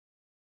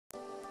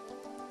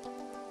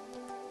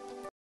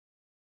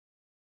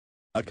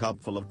A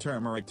cupful of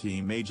turmeric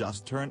tea may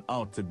just turn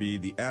out to be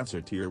the answer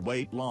to your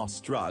weight loss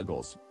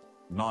struggles.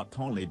 Not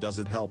only does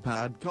it help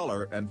add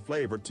color and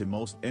flavor to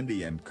most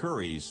Indian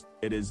curries,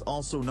 it is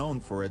also known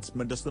for its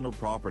medicinal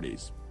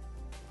properties.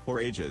 For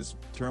ages,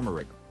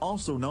 turmeric,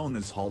 also known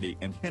as haldi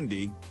in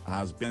Hindi,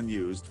 has been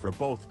used for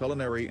both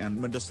culinary and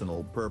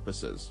medicinal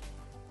purposes.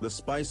 The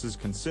spice is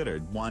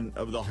considered one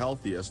of the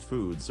healthiest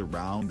foods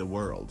around the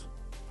world.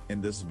 In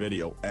this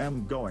video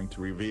I'm going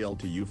to reveal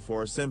to you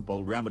 4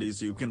 simple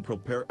remedies you can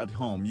prepare at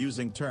home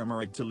using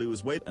turmeric to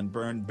lose weight and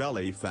burn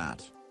belly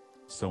fat.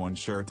 So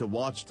ensure to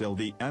watch till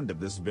the end of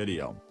this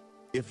video.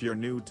 If you're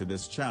new to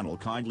this channel,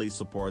 kindly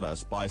support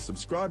us by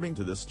subscribing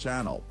to this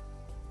channel.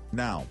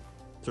 Now,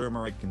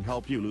 turmeric can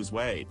help you lose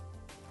weight.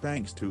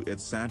 Thanks to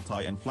its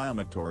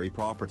anti-inflammatory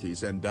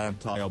properties and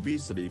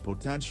anti-obesity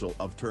potential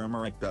of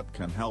turmeric that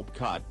can help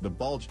cut the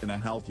bulge in a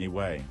healthy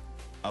way.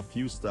 A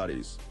few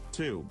studies,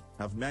 too,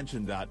 have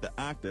mentioned that the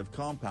active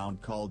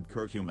compound called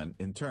curcumin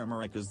in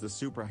turmeric is the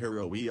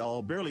superhero we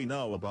all barely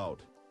know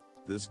about.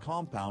 This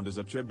compound is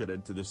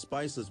attributed to the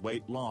spice's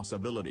weight loss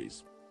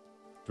abilities.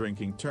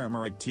 Drinking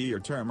turmeric tea or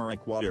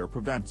turmeric water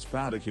prevents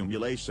fat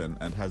accumulation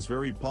and has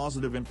very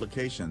positive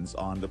implications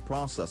on the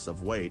process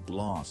of weight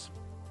loss.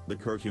 The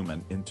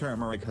curcumin in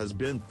turmeric has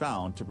been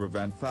found to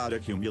prevent fat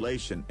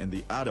accumulation in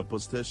the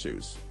adipose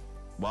tissues.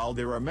 While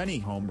there are many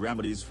home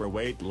remedies for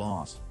weight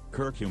loss,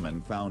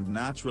 curcumin found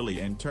naturally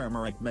in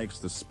turmeric makes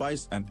the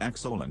spice an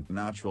excellent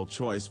natural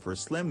choice for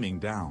slimming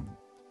down.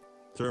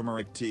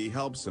 Turmeric tea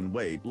helps in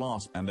weight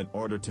loss, and in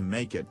order to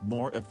make it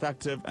more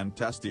effective and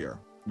tastier,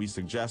 we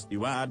suggest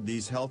you add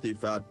these healthy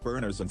fat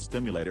burners and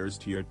stimulators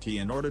to your tea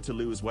in order to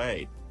lose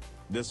weight.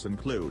 This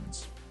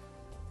includes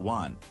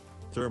 1.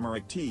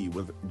 Turmeric tea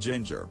with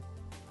ginger.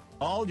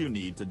 All you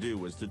need to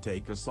do is to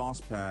take a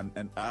saucepan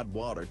and add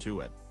water to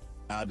it.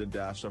 Add a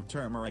dash of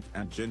turmeric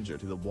and ginger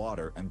to the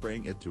water and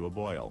bring it to a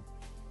boil.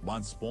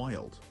 Once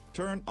boiled,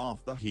 turn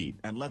off the heat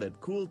and let it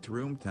cool to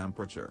room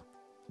temperature.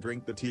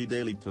 Drink the tea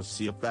daily to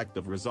see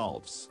effective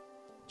results.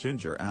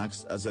 Ginger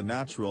acts as a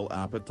natural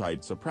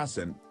appetite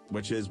suppressant,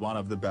 which is one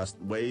of the best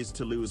ways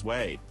to lose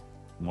weight.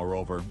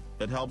 Moreover,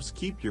 it helps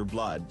keep your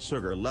blood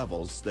sugar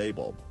levels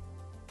stable.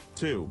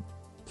 2.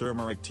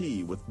 Turmeric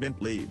tea with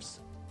mint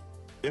leaves.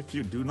 If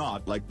you do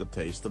not like the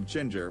taste of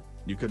ginger,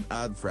 you can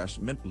add fresh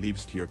mint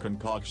leaves to your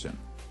concoction.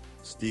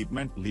 Steep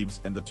mint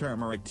leaves in the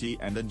turmeric tea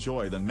and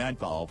enjoy the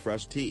menthol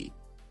fresh tea.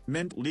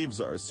 Mint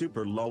leaves are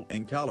super low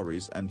in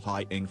calories and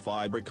high in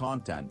fiber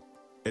content.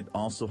 It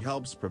also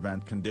helps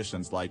prevent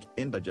conditions like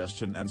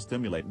indigestion and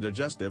stimulate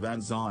digestive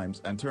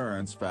enzymes and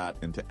turns fat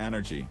into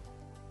energy.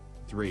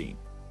 3.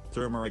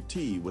 Turmeric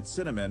tea with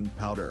cinnamon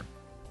powder.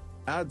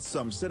 Add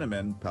some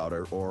cinnamon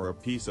powder or a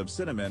piece of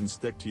cinnamon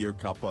stick to your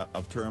cup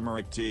of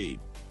turmeric tea.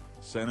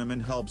 Cinnamon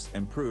helps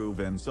improve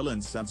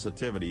insulin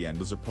sensitivity and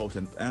is a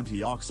potent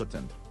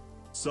antioxidant.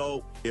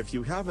 So, if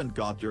you haven't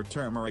got your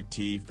turmeric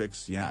tea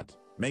fix yet,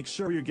 make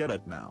sure you get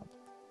it now.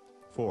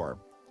 4.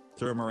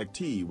 Turmeric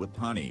tea with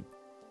honey.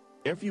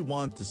 If you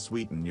want to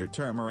sweeten your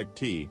turmeric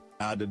tea,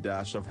 add a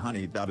dash of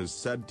honey that is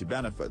said to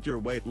benefit your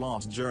weight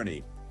loss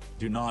journey.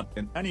 Do not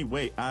in any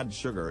way add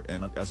sugar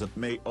in it, as it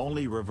may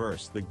only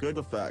reverse the good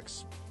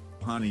effects.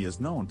 Honey is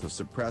known to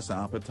suppress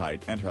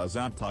appetite and has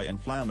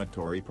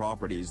anti-inflammatory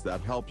properties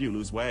that help you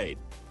lose weight.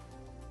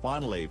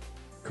 Finally,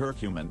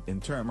 curcumin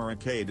in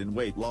turmeric aid in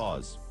weight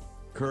loss.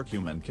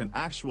 Curcumin can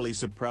actually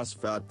suppress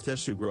fat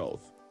tissue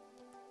growth.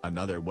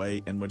 Another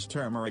way in which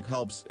turmeric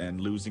helps in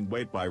losing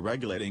weight by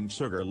regulating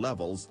sugar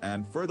levels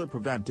and further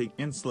preventing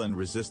insulin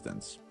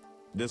resistance.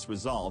 This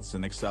results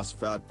in excess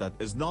fat that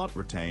is not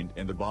retained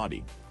in the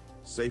body.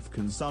 Safe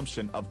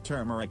consumption of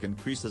turmeric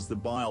increases the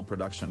bile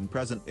production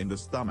present in the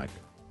stomach.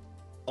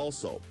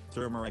 Also,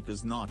 turmeric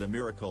is not a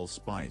miracle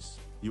spice.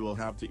 You will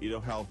have to eat a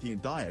healthy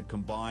diet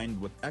combined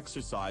with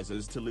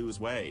exercises to lose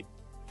weight.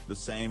 The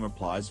same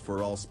applies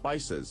for all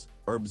spices,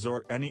 herbs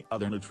or any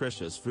other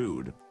nutritious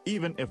food,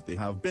 even if they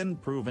have been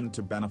proven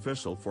to be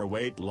beneficial for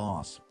weight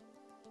loss.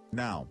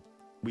 Now,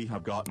 we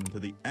have gotten to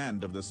the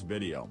end of this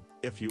video.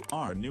 If you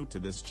are new to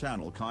this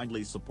channel,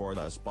 kindly support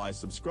us by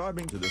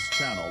subscribing to this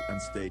channel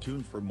and stay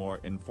tuned for more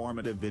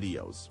informative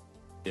videos.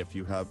 If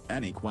you have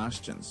any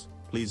questions,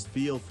 please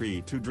feel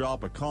free to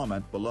drop a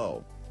comment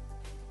below.